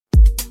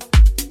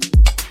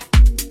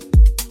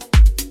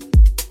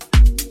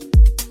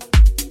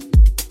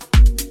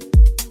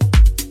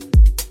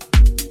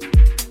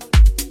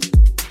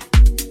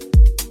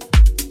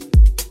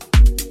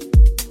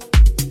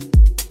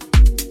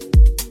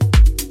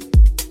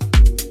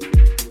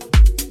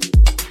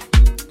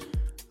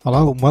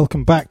Hello and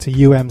welcome back to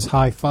UM's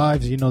High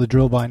Fives. You know the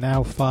drill by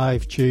now.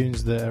 5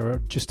 tunes that are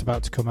just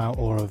about to come out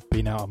or have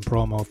been out on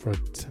promo for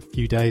a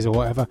few days or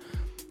whatever.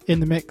 In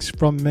the mix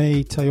from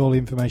me, tell you all the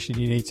information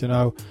you need to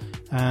know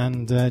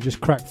and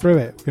just crack through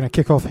it. We're going to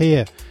kick off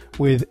here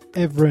with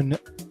Evren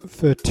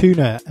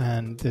Fortuna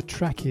and the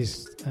track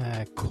is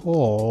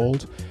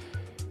called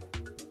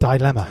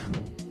Dilemma.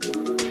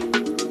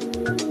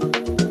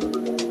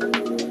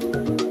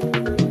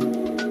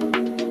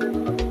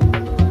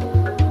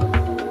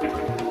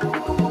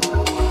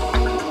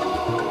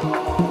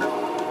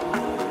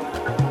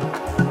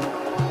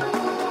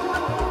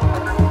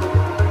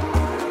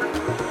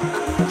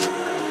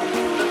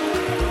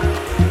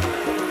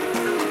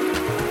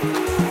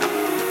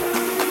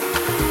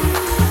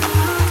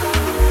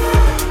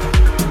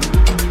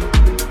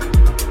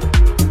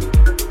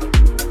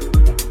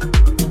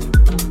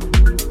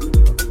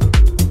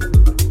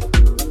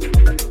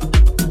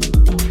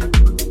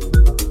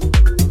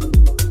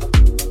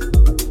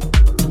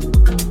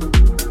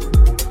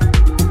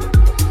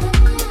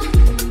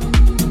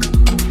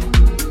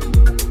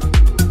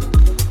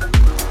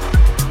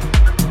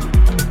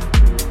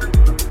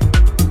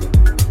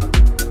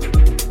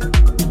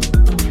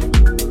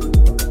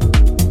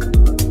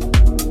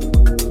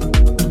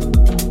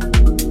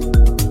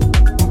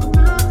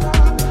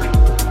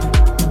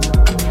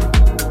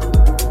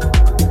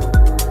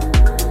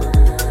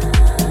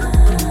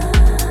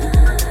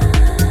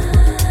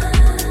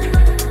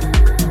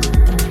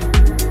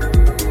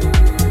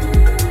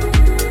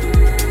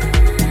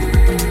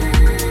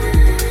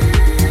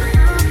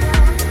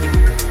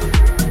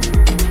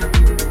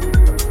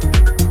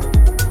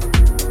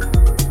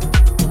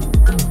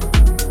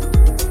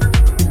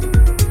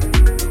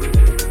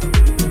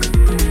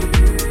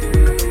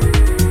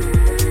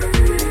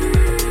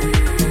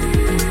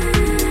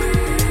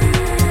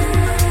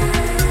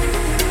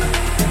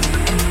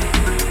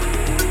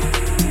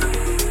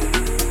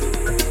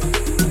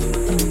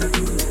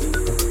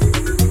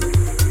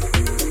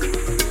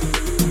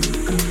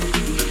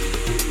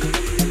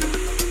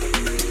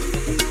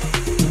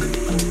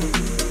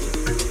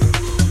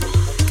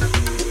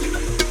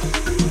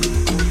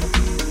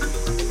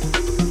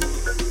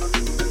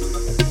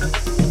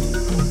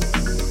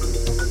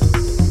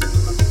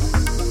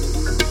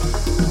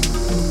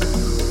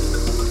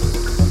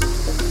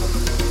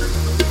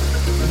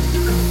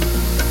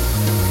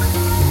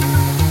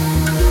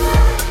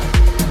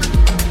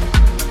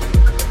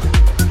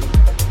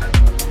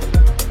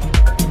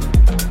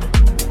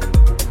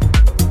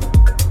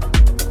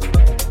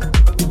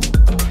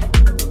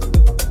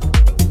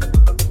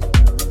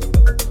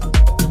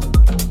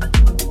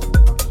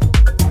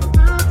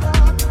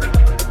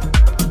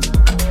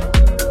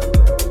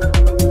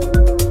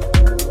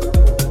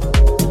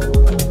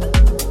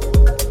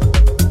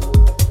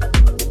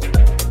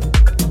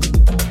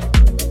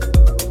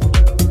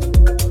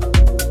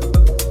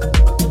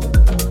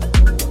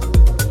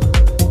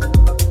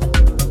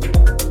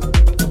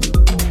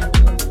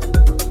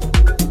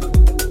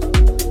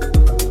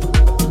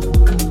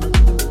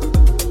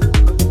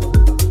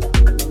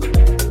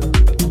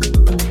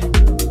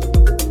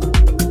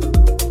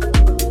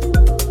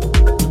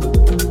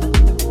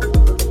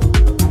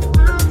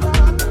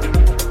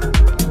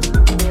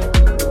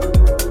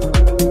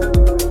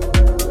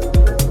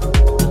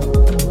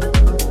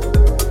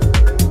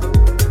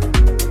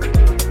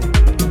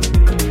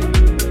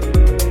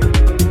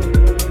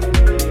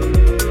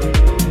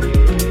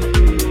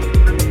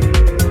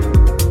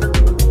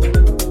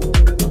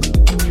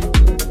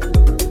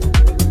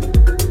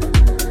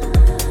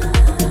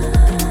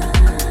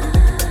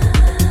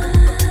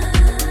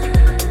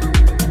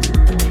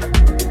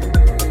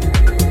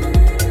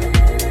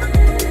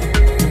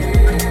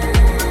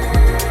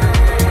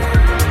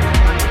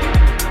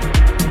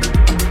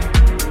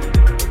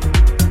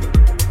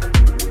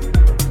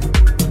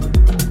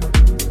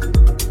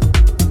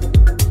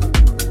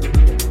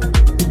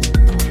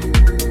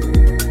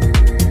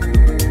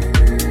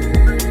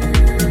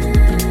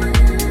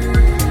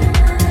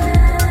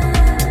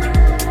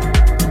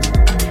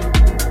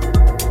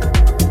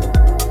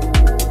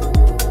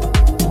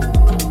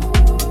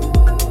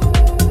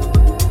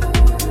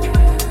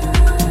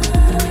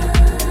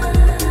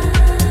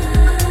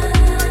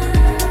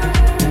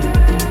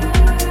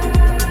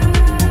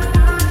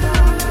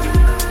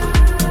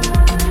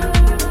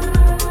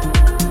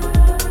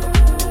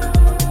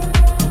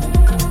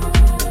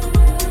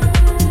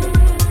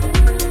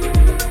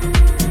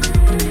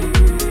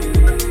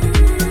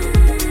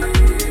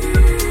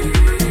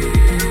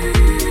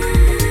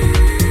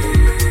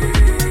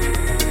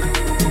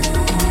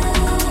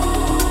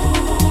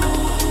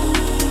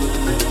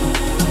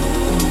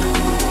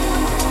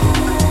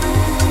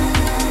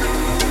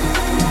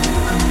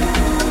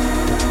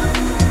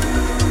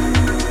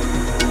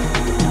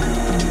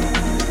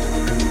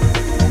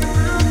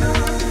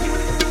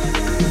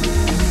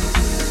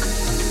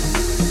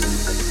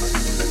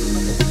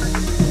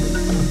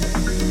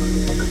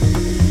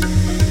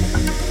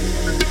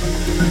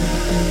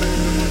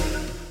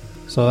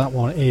 So that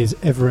one is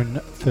Evren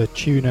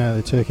Fortuna,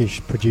 the Turkish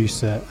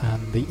producer,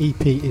 and the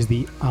EP is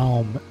the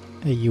AUM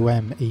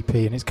EP,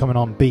 and it's coming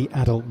on Beat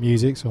Adult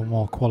Music, so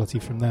more quality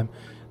from them.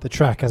 The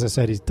track, as I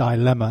said, is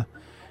Dilemma,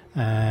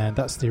 and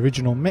that's the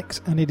original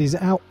mix, and it is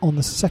out on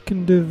the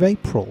 2nd of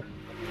April.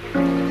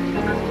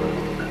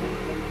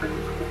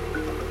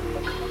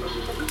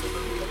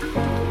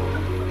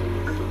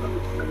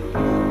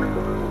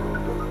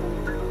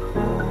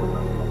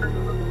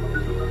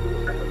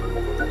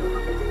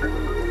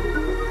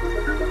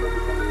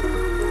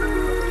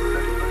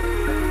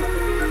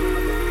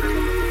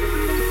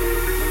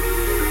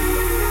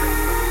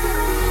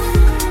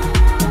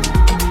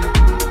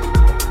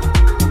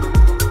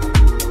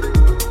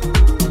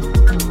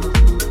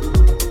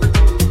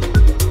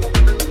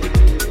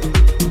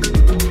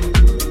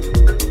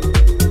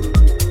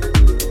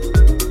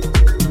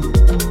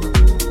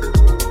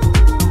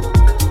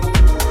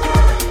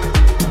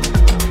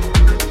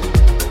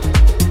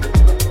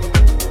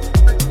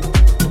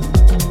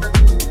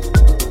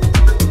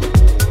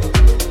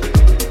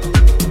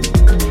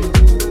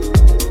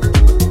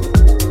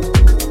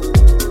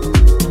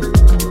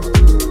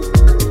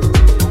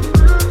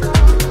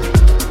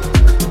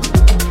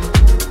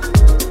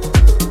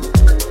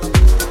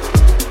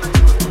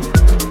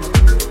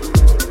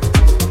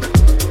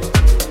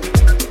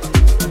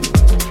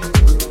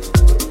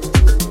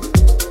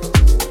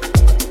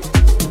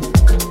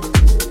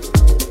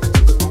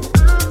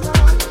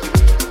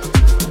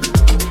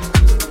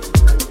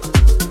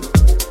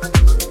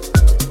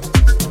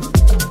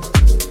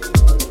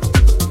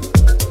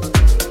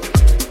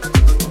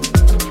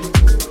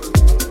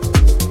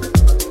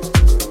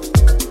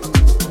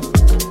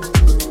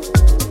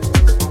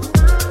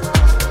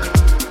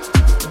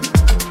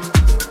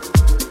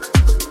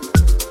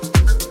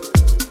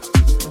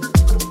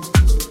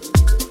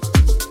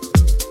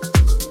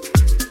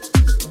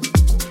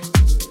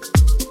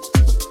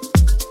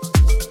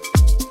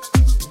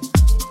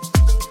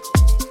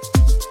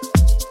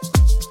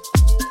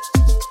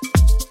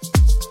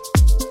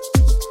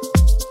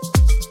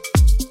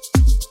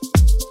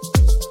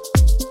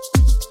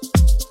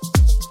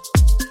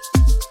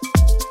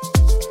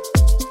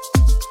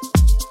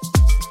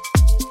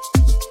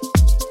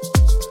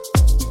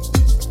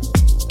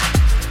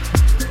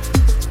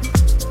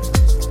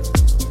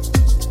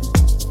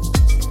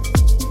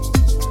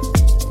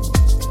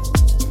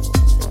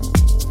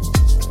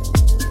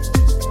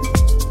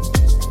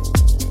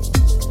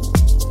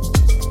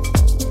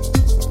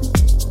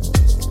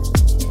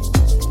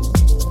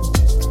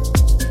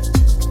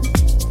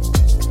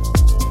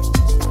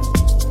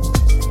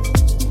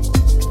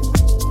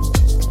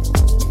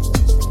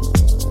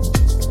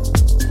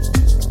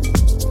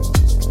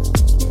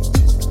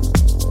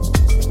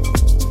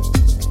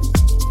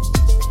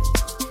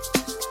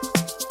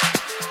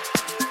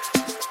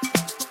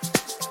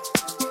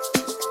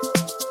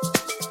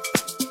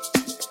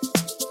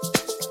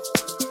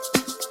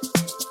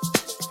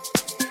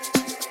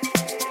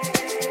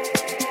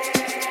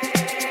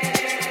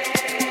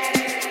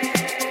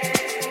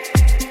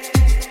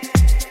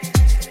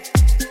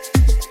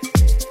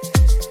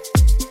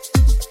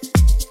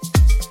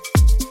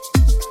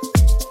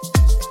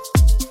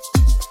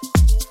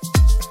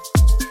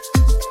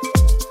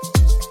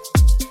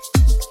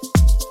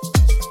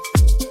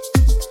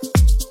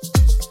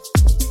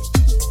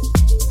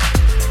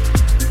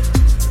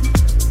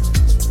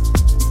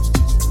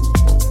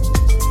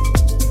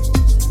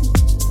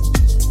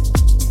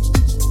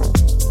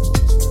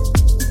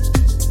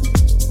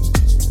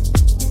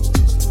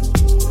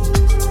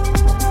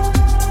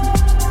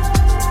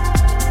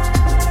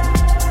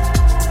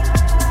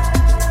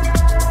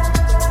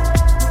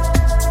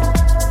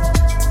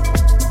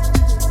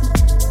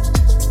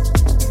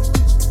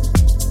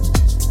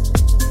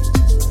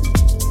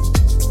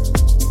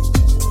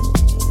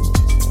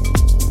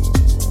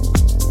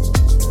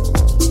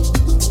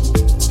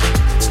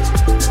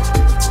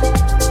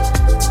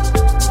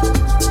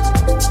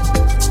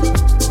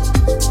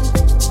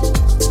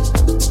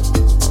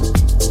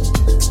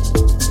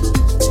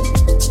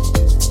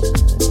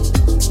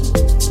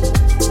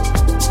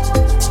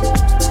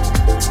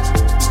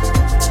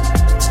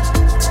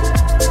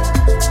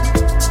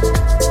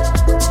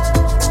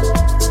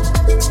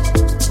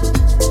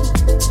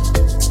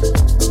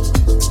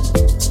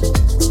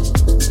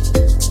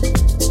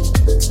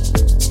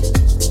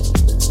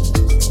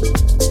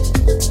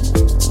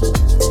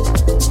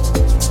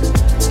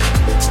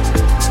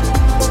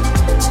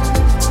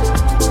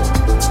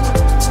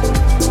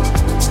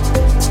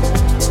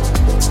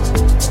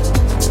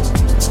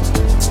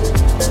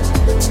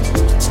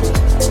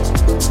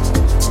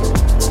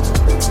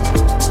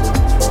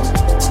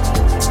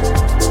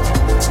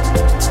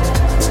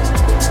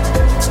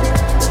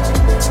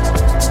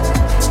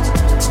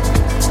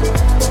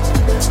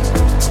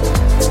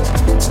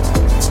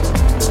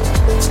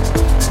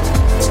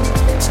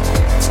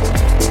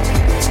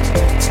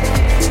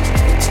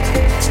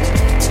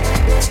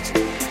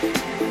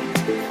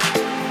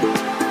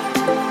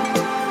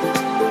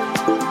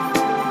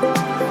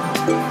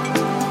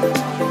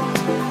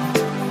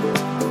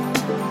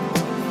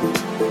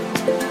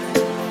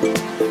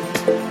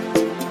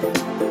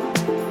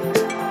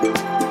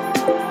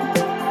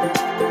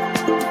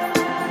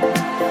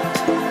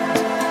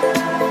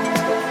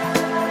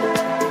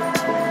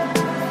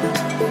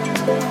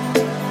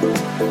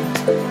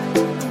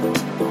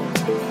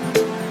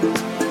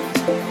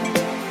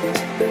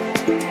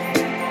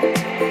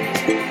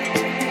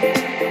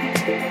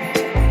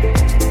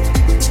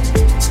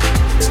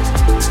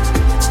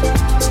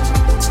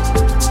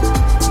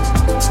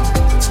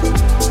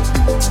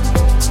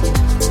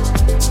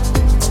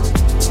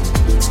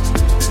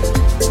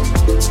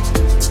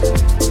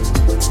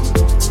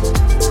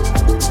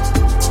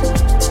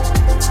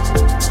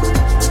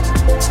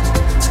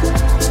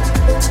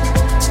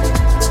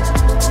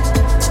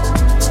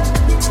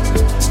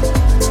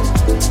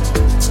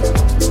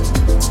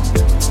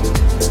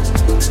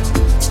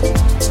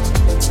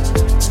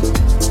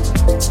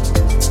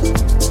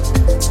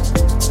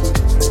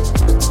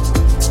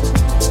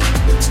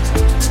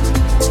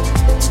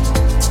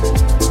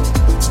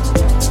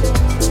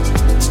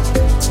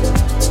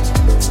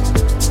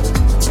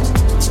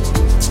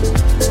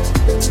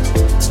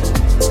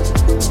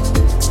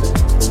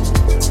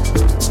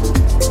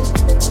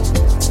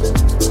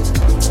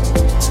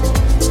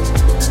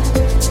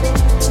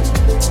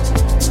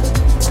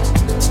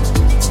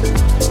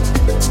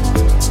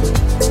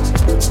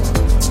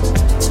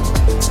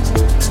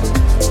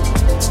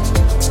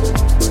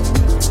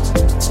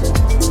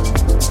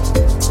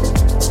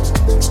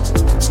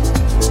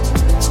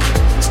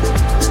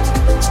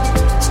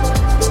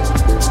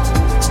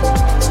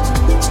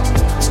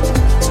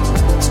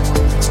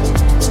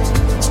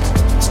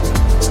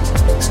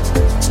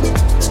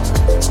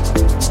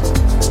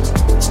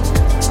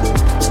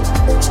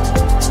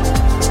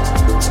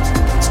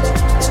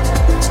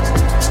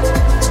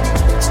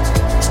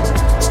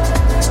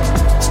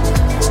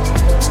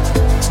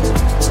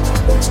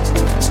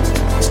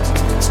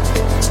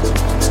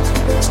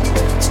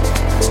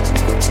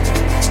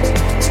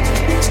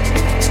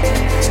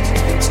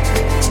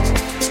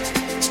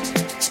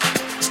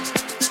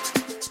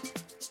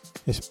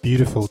 This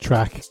beautiful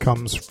track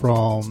comes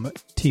from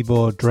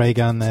Tibor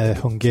Dragan, the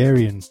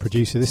Hungarian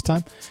producer this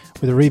time,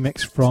 with a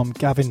remix from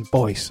Gavin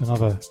Boyce,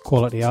 another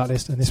quality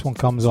artist, and this one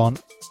comes on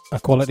a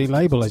quality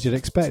label as you'd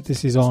expect.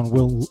 This is on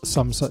Will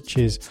Some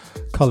Such's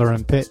Colour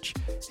and Pitch.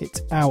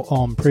 It's out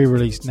on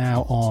pre-release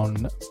now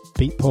on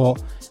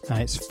Beatport,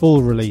 and its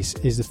full release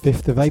is the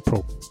 5th of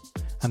April.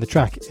 And the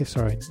track,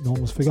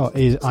 almost forgot,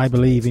 is I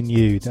Believe in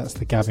You. That's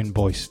the Gavin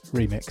Boyce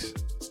remix.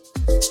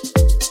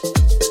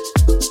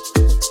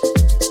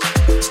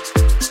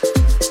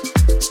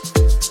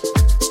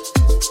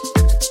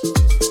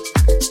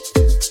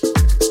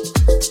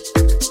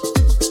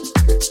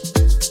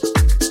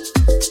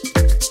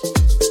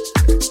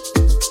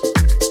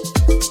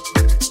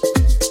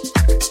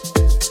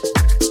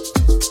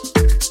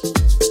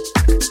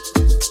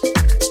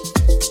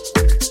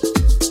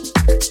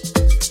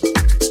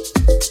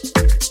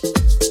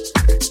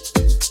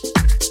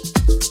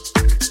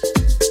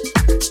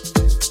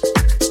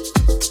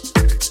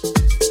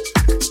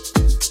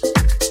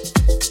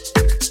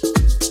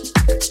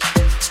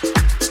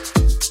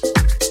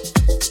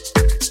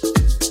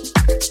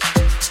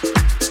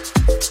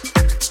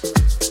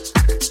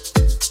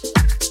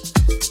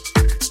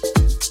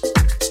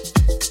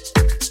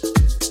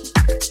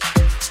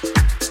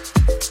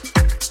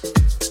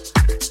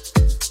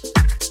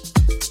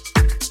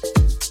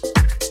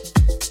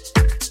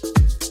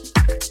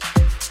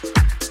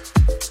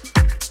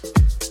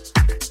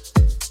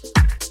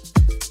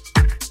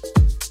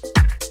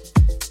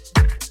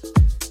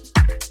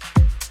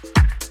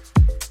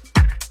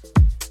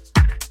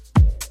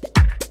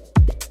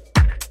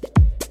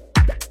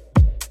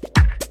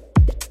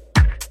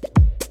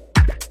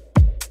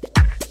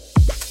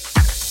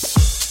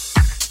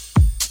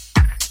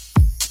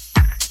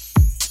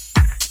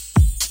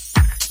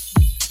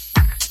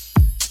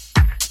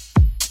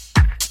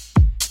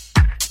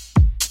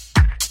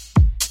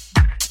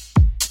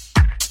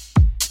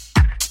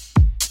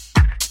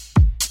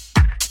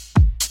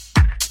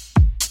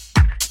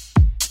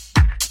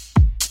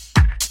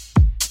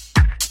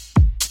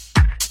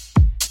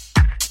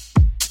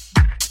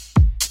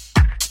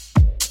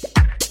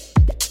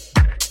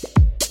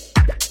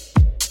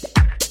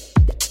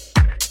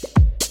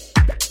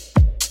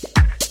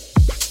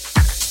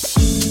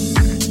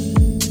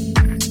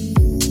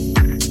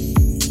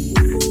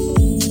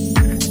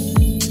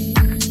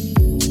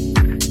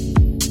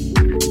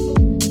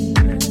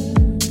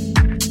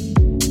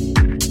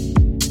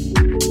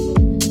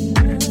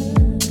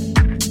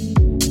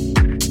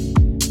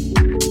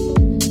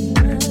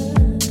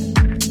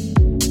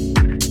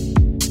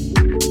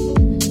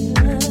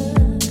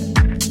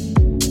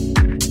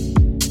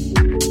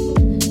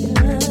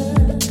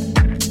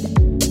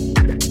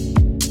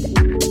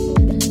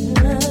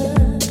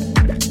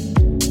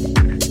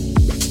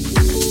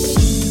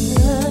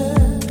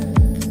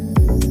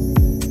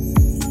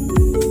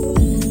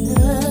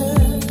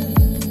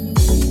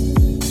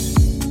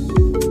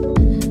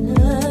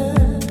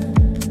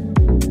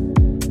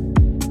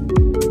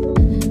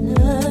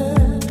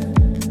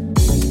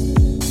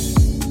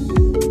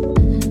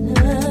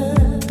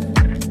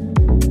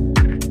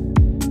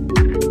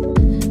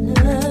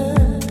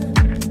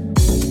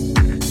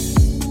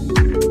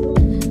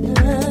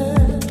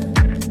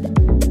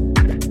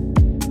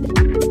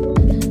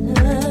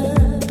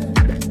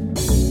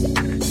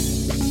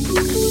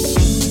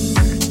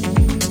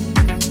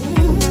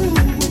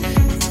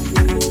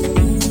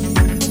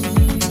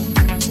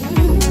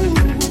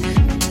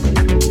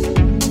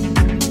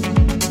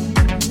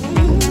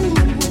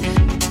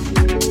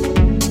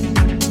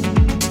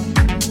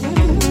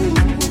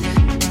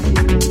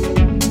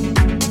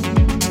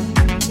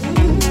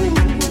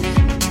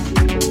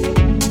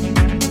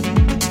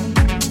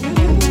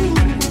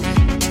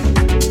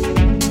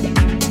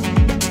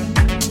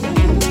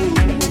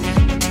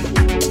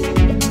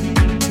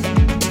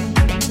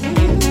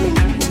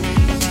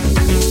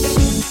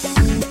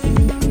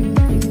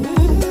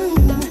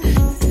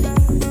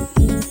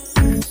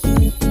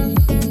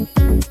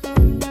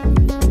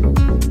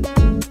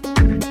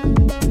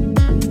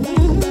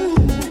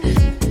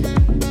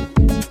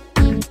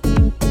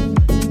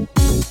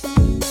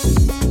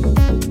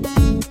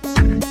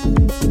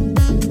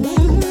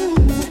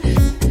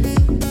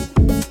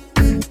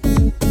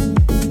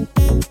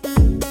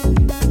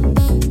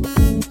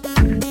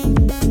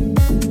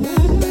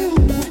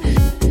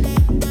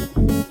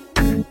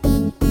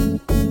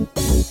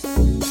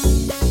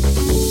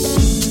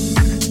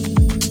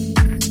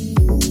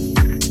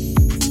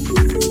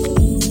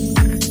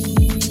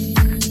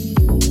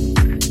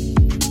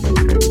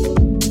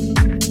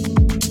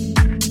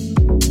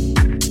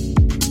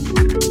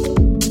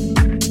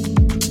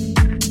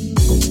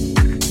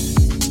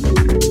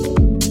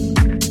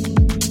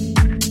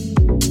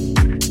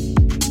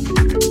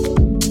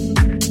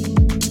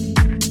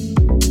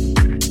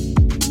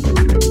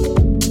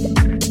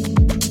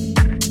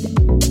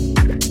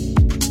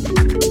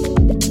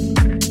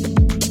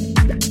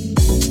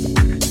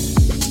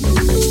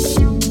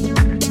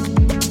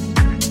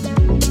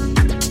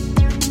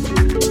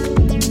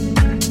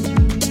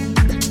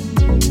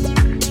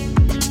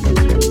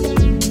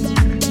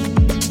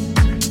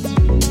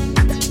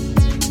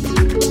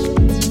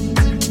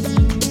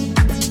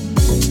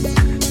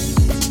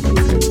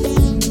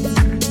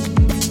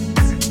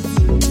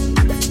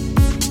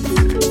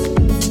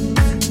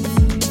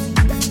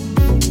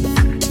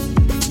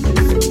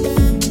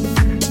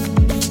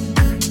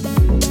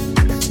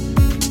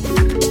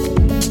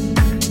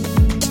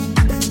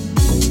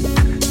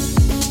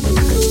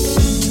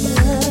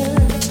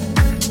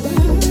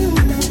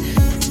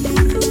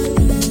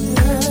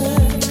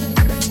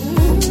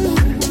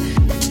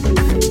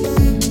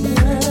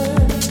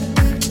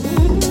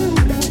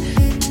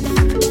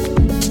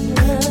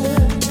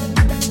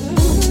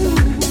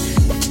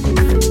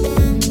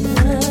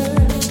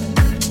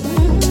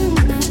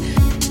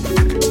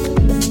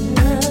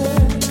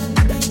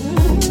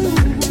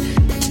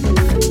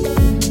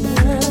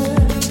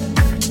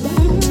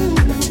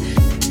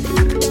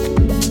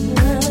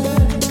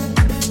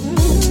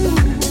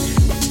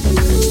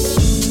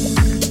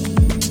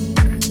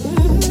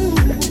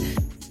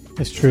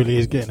 This truly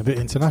is getting a bit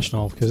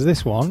international, because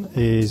this one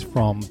is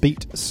from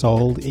Beat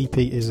Soul. The EP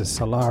is a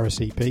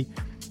Solaris EP.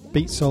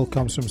 Beat Soul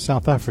comes from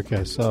South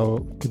Africa,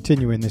 so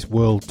continuing this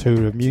world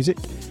tour of music.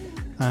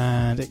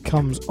 And it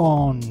comes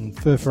on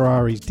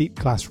Ferrari's Deep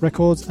Class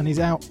Records and is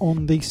out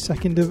on the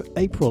 2nd of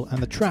April. And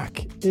the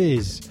track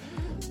is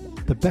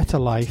The Better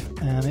Life,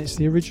 and it's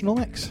the original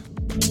mix.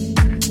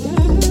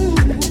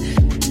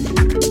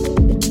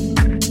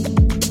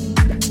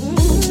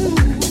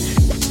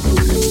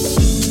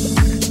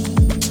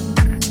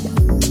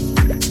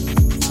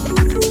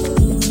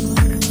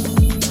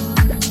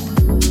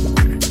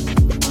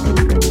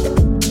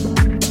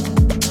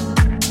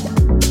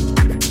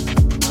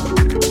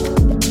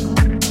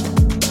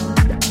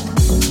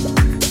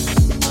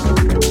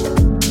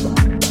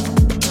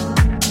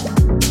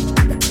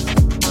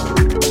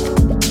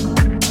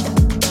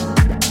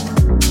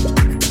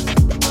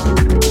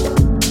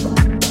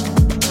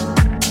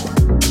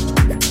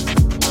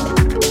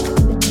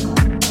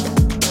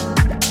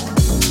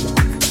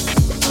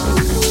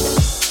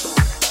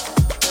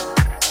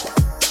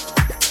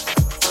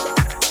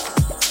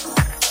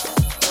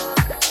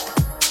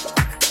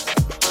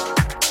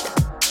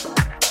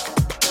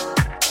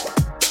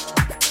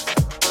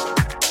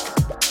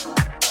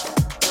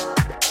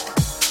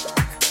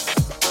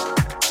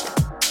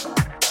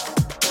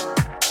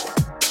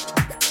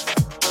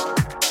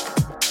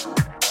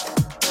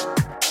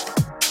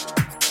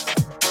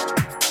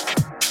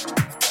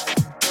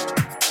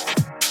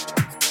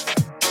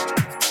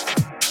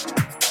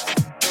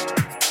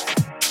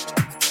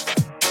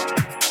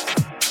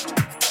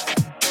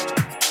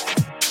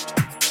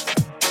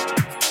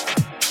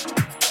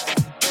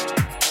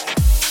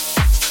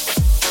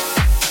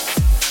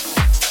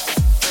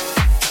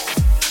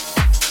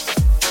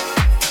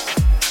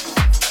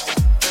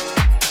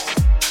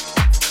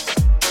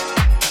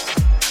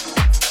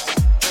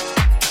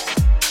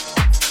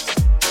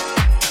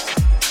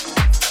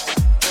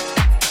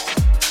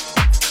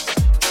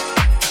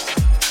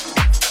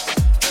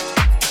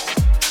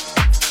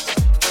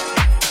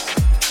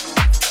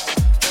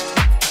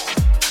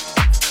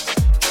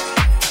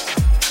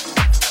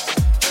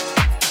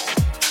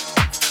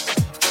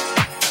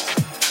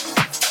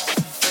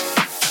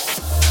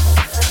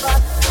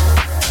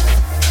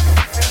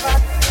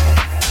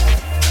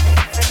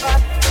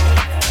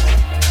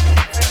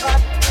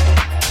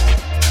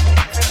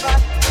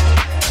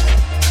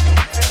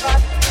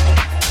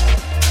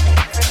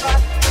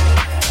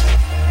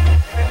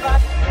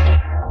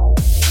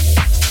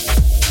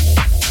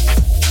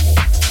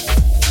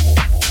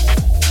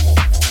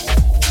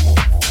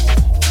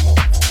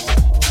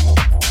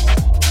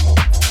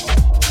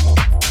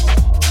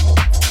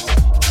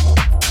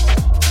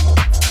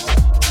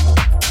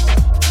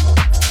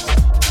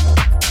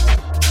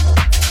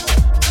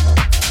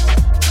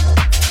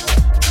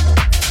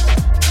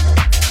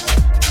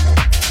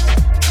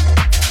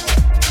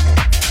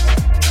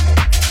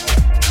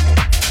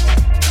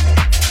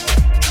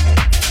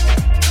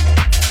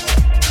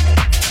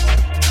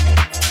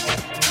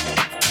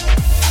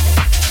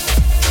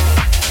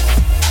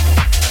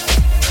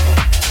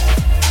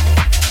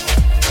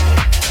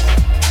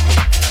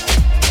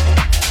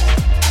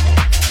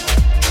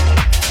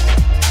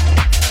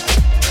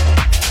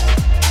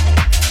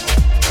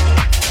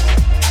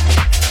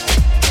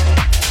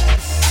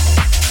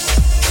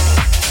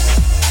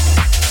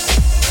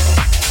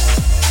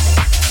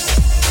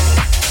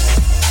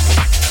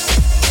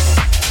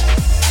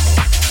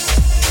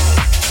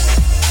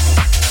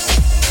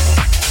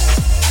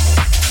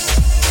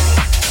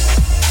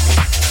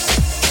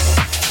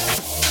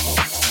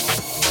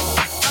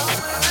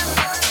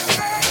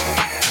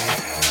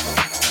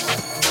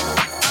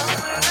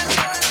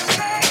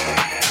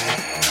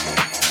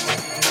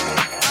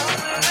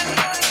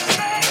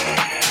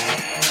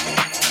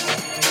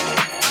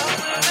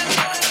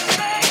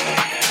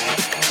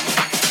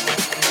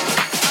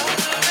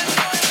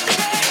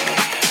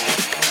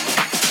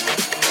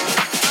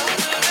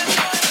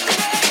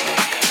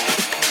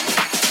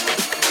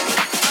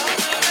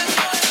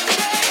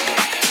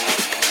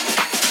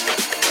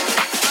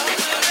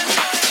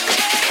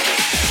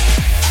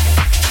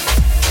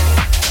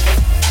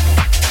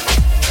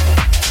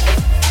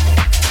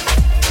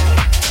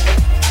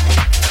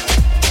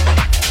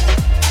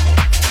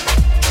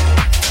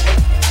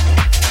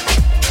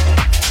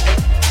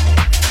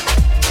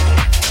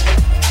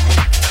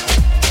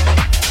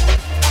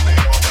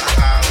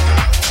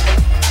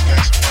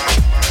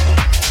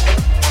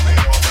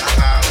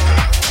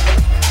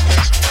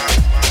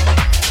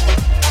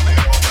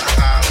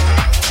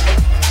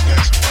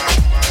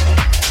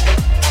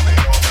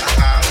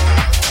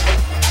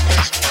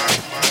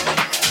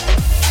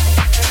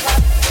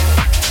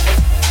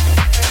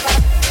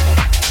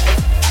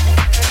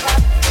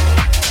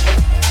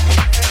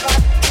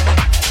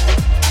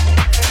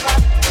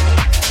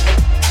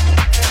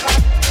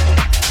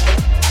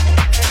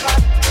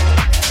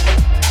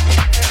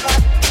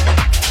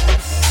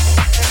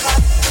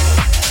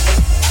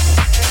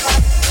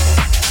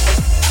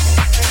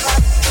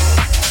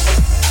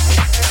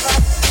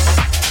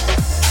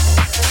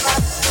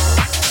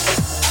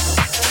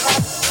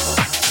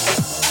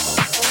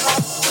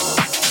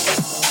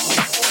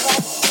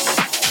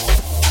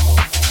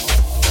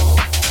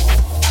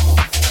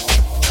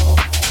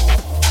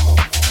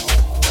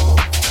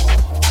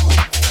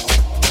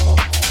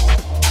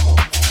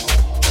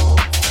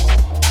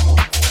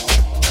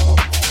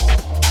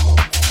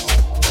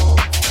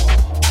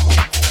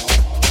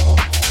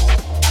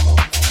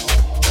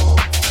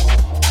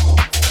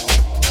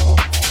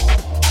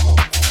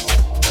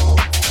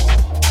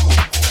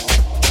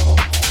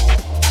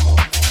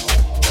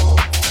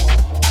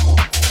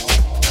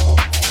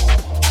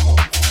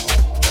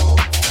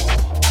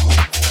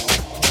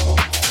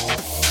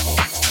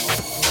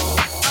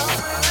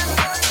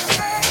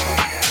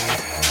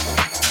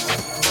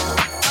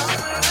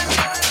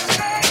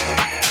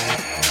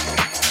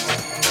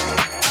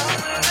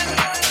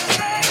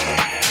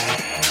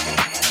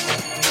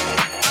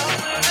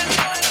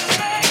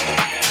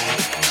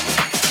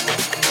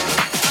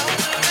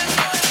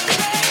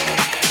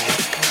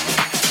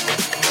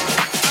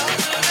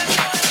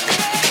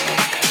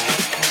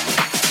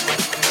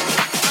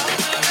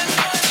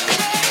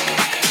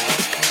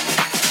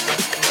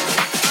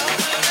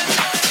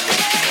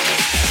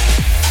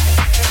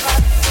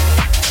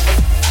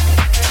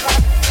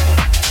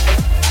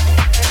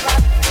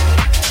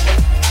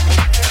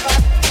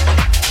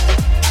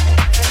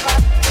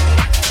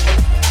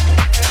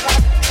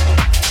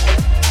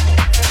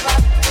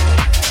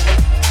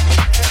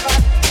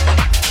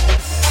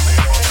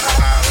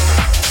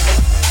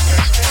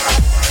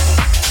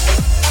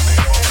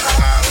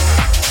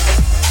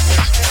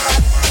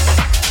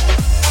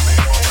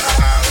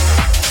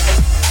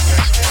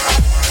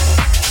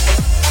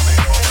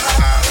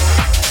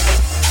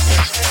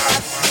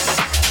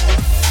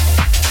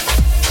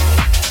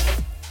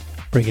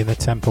 bringing the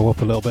tempo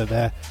up a little bit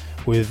there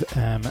with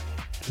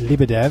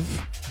Lebedev,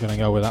 I'm going to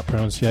go with that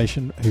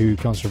pronunciation, who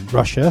comes from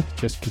Russia,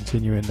 just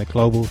continuing the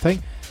global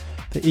thing.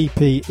 The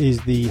EP is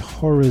the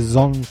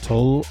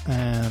Horizontal,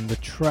 and the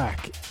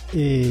track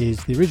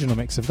is the original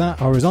mix of that,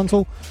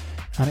 Horizontal,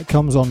 and it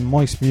comes on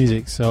Moist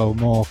Music, so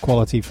more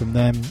quality from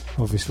them.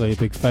 Obviously a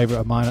big favourite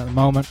of mine at the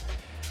moment.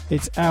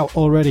 It's out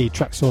already,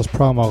 Tracksource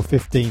promo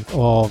 15th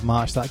of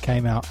March that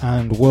came out,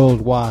 and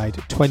worldwide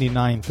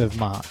 29th of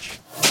March.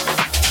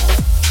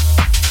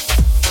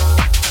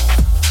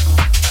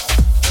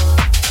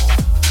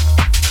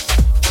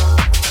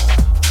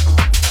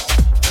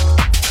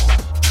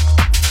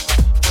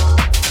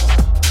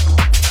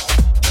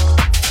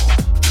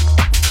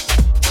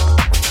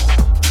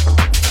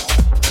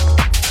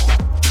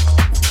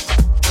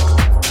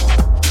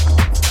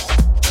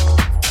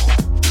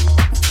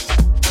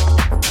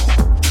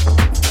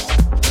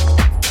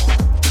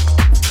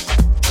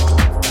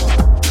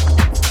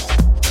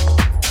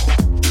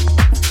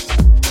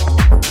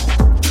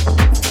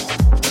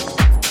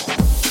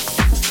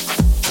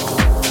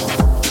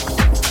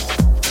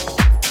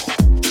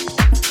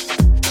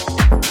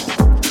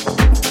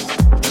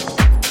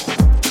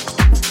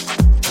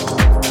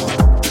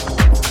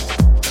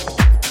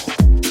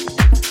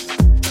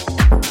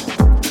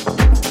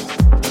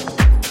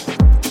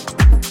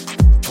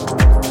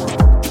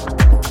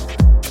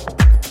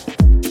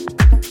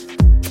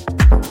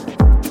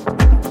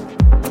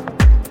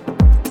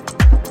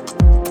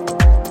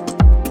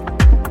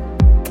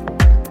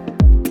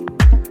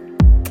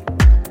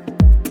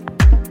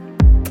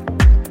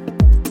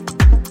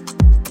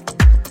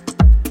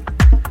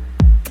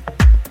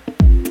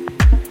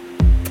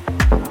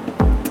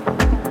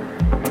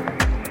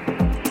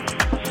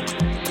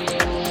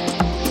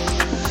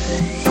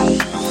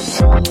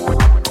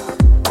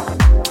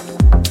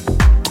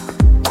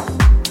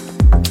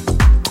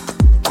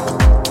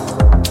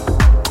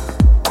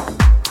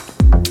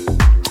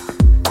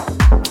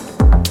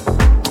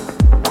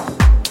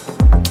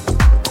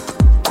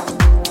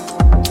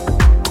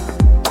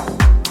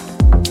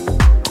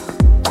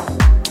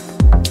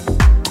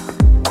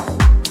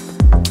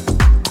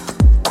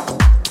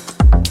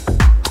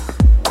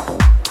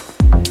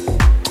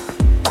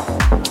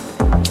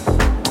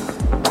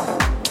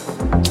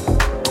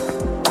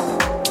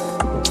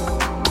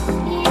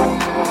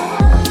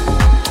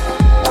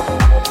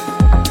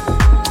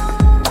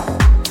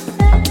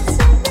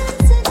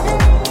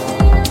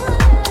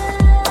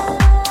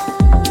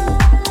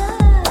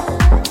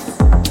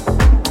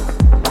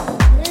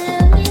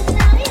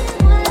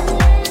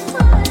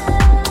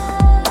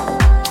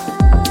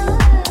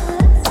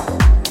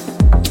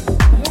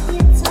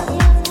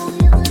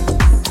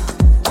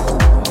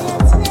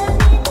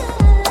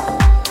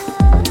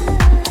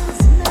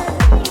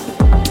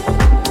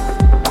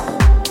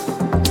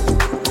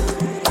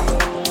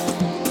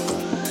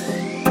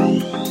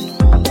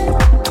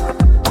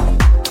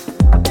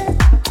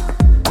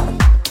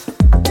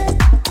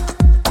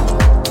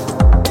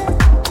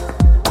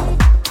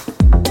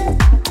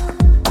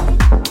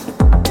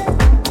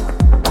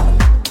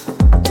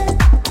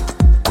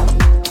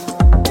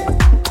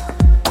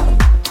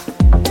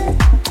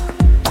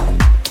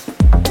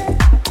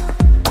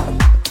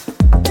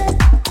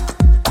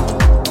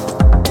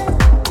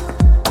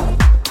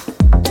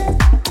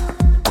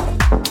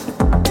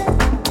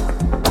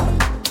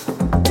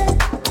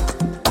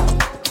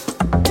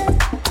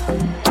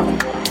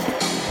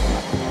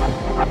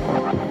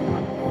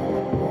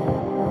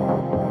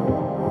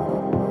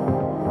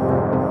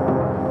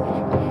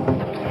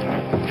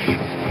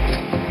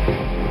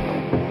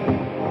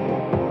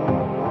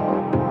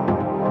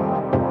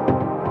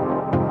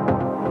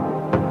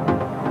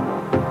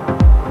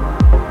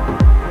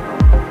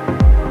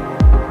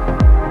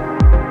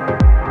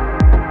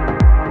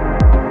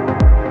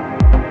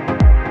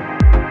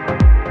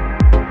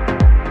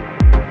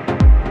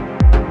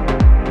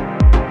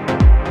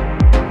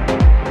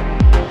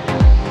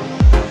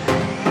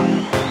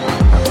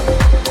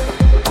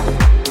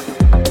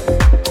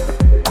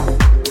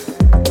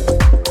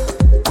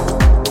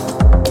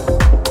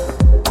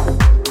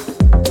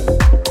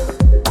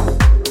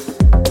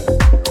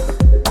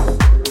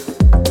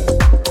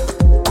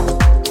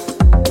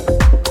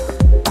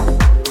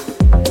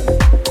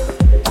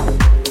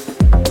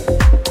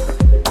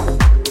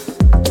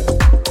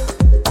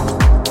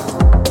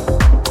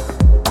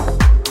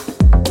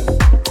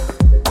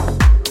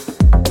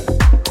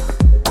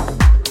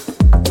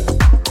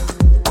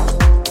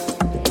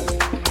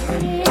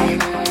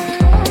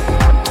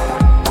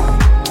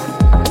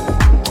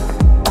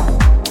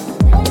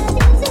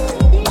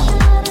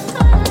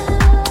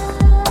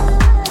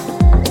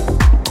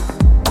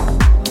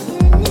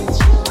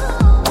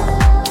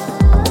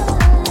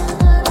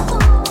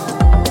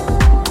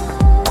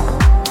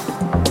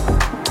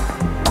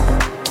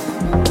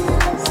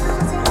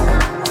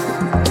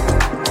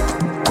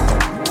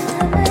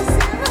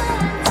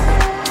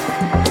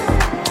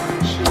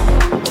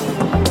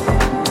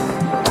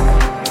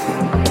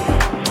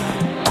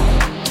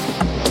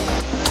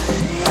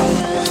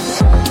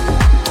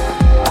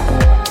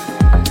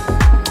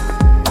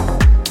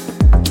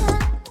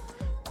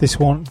 This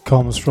one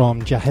comes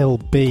from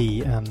Jahil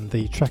B, and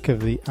the track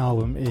of the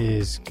album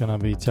is gonna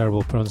be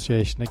terrible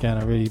pronunciation again.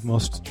 I really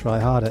must try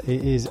harder.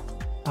 It is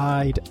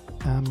Ide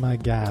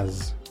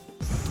Amagaz.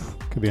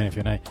 Could be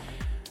anything, eh?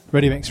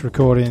 Ready Mix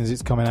Recordings.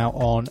 It's coming out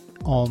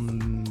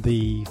on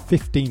the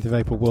 15th of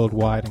April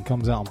worldwide, and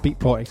comes out on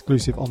Beatport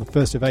exclusive on the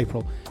 1st of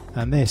April.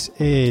 And this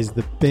is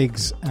the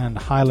Biggs and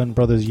Highland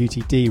Brothers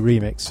UTD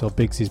remix. So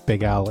Biggs is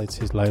Big Al, it's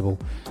his label,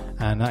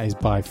 and that is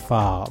by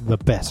far the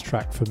best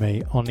track for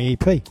me on the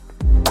EP.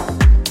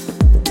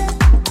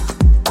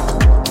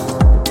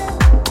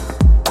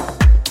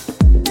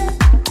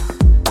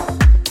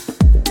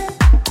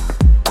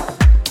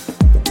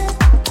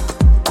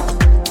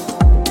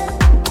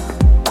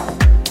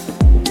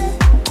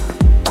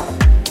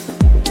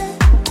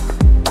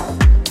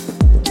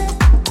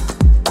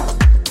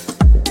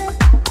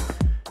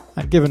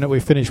 Given that we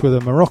finished with a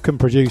Moroccan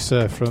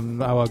producer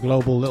from our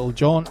global little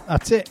jaunt,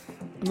 that's it.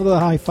 Another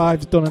high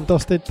fives done and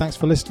dusted. Thanks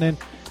for listening.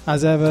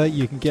 As ever,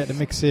 you can get the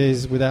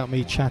mixes without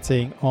me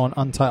chatting on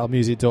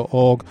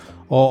untitledmusic.org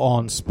or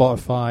on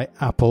Spotify,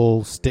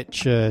 Apple,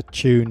 Stitcher,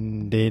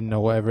 Tuned In,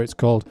 or whatever it's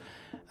called.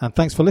 And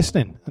thanks for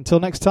listening. Until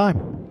next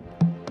time.